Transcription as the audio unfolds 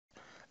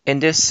In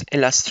this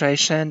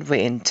illustration, we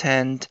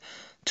intend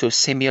to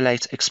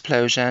simulate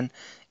explosion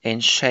in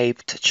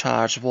shaped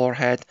charge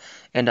warhead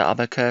in the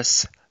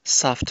Abaqus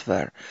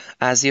software.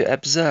 As you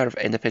observe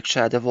in the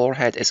picture, the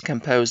warhead is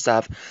composed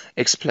of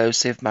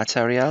explosive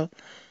material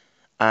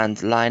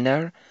and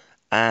liner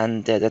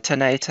and the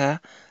detonator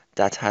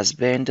that has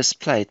been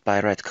displayed by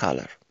red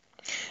color.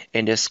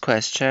 In this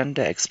question,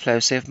 the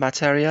explosive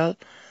material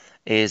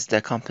is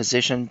the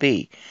composition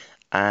B,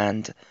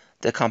 and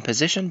the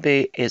composition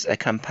B is a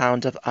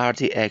compound of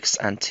RDX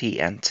and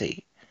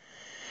TNT.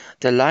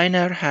 The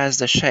liner has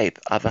the shape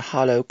of a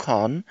hollow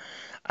cone,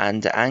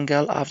 and the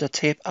angle of the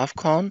tip of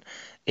cone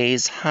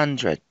is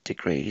 100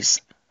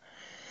 degrees.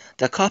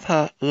 The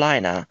copper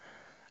liner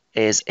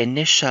is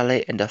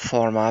initially in the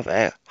form of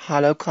a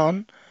hollow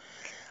cone,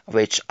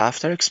 which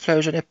after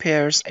explosion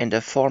appears in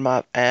the form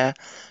of a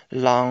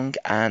long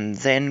and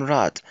thin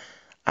rod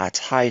at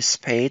high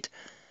speed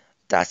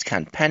that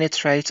can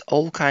penetrate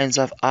all kinds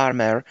of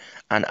armor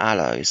and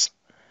alloys.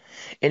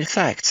 In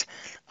fact,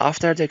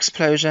 after the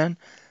explosion,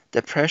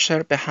 the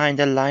pressure behind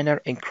the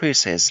liner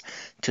increases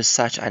to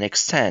such an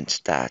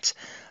extent that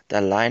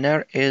the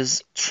liner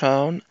is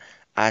thrown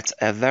at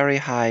a very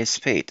high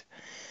speed.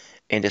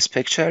 In this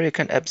picture, you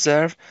can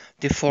observe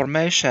the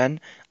formation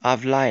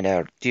of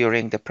liner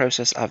during the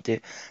process of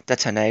the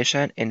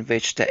detonation, in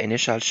which the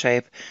initial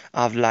shape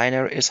of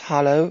liner is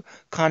hollow,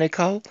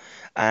 conical,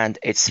 and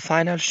its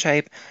final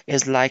shape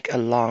is like a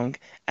long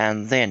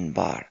and thin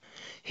bar.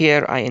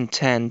 Here I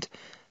intend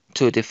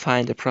to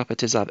define the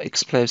properties of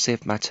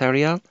explosive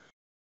material.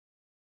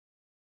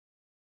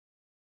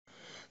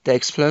 The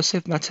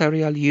explosive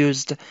material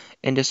used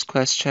in this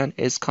question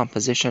is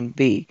composition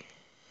B,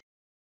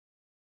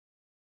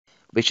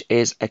 which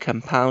is a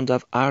compound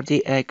of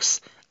RDX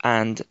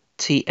and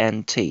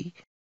TNT.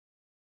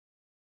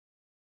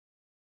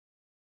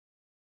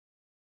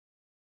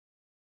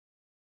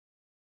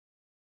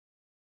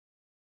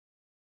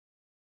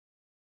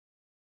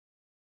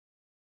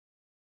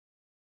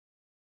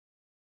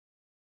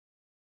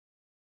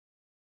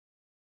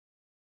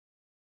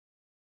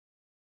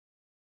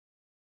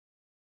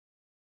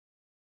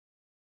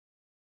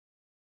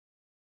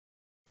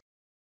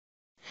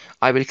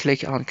 I will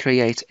click on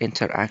Create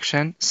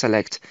Interaction,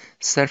 select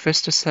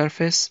Surface to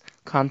Surface,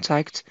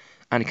 Contact,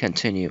 and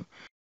Continue.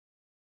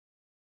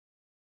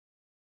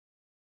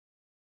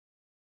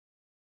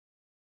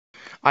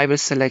 I will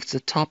select the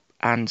top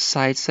and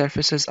side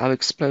surfaces of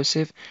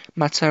explosive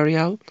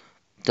material.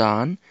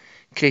 Done.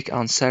 Click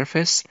on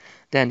Surface,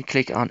 then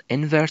click on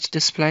Invert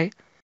Display.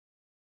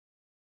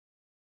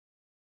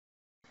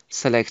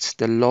 Select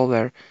the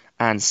lower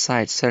and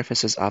side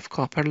surfaces of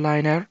copper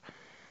liner.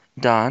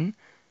 Done.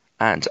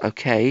 And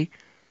OK.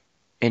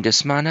 In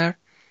this manner,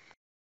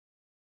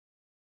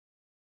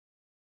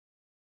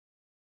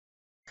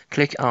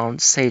 click on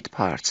Set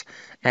Part.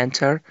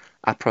 Enter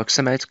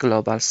approximate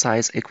global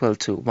size equal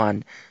to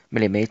 1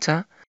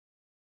 mm.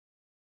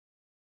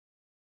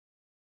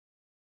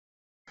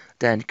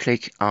 Then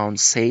click on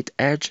Set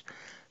Edge.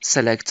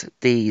 Select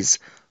these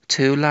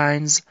two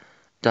lines.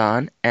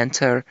 Done.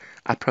 Enter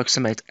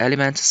approximate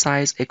element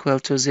size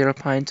equal to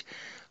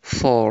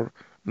 0.4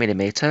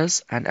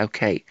 millimeters and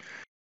OK.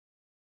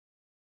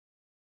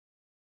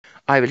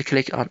 I will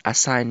click on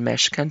Assign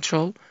Mesh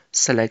Control,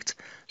 select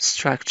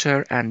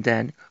Structure and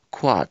then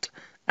Quad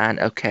and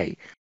OK.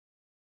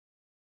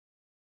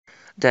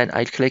 Then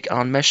I'll click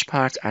on Mesh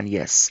Part and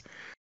Yes.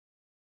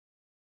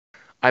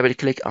 I will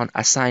click on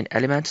Assign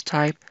Element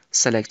Type,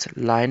 select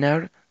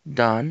Liner,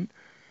 Done.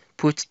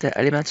 Put the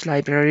element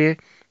library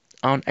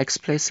on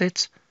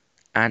Explicit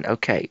and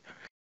OK.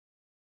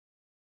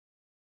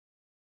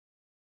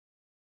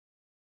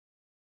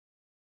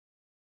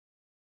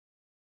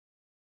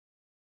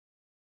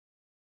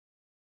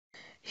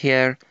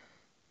 Here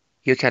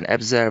you can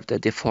observe the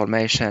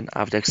deformation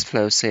of the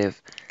explosive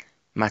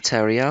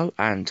material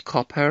and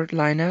copper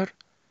liner.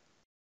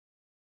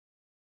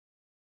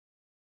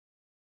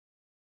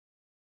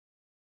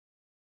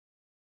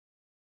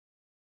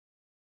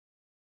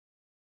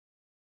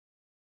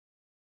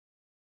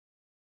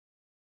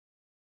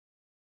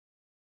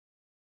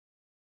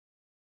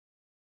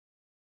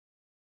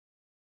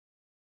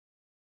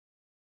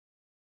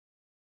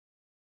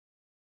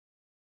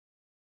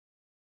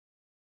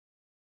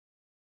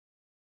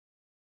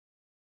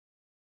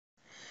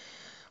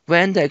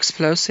 When the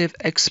explosive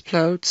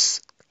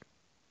explodes,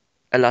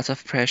 a lot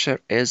of pressure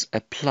is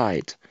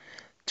applied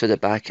to the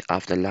back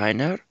of the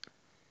liner,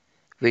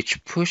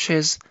 which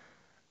pushes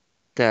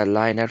the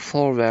liner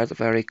forward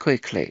very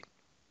quickly.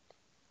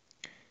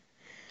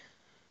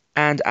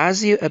 And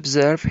as you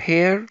observe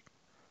here,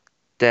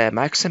 the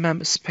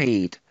maximum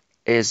speed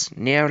is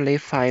nearly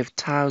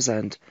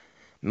 5,000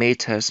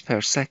 meters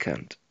per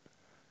second.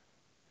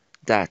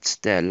 That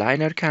the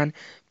liner can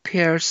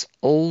pierce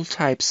all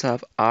types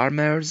of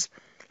armors,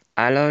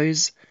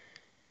 alloys,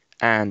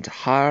 and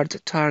hard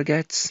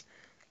targets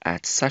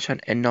at such an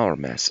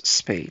enormous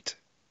speed.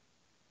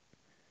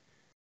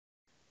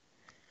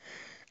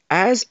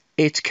 As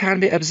it can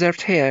be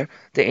observed here,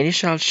 the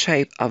initial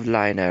shape of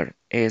liner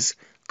is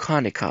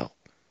conical,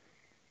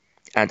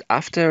 and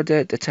after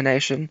the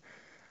detonation,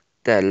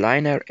 the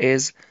liner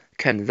is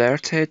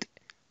converted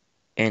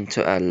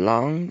into a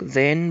long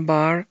thin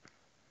bar,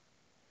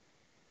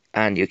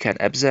 and you can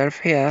observe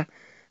here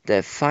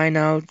the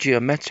final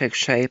geometric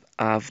shape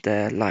of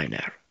the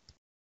liner.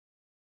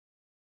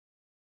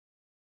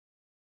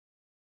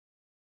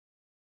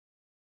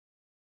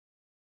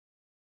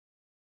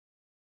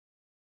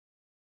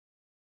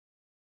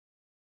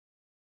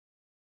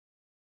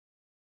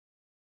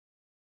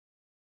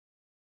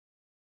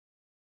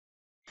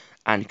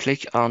 And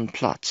click on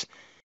plot.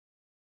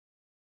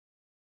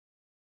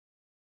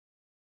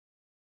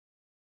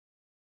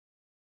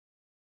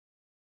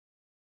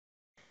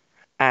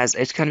 As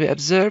it can be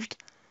observed,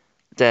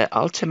 the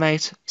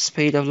ultimate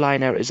speed of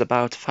liner is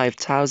about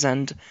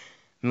 5,000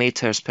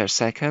 meters per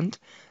second.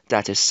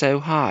 That is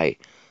so high,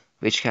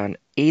 which can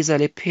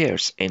easily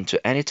pierce into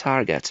any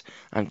target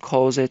and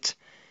cause it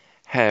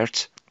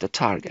hurt the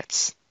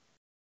targets.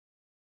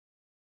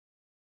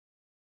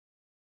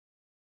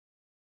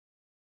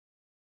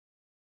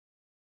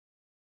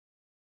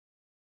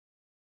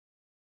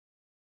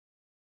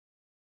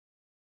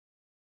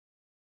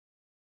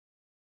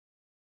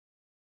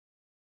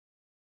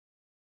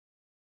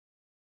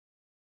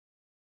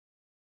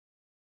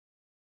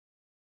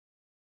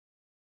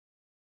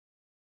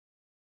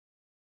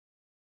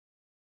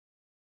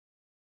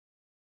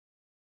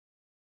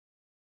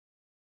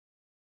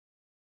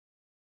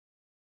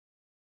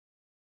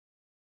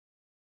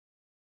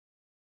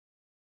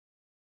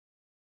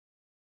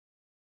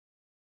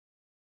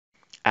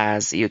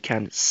 As you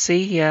can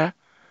see here,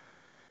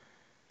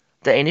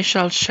 the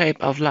initial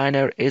shape of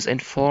liner is in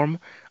form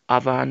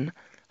of an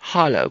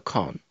hollow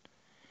cone,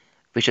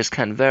 which is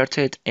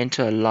converted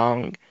into a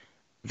long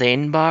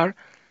thin bar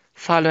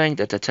following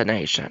the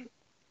detonation.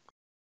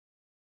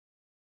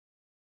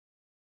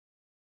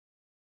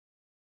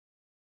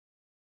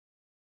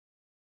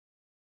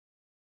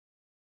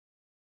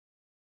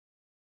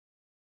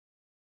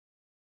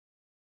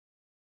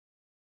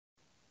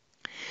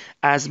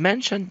 As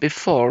mentioned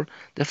before,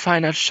 the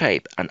final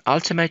shape and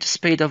ultimate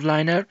speed of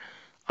liner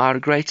are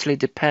greatly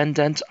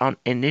dependent on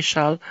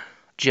initial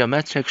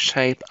geometric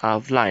shape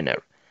of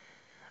liner.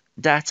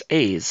 That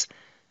is,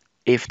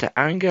 if the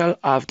angle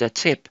of the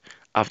tip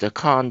of the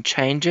cone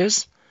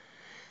changes,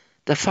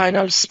 the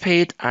final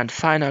speed and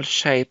final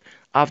shape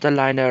of the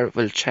liner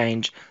will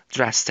change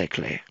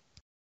drastically.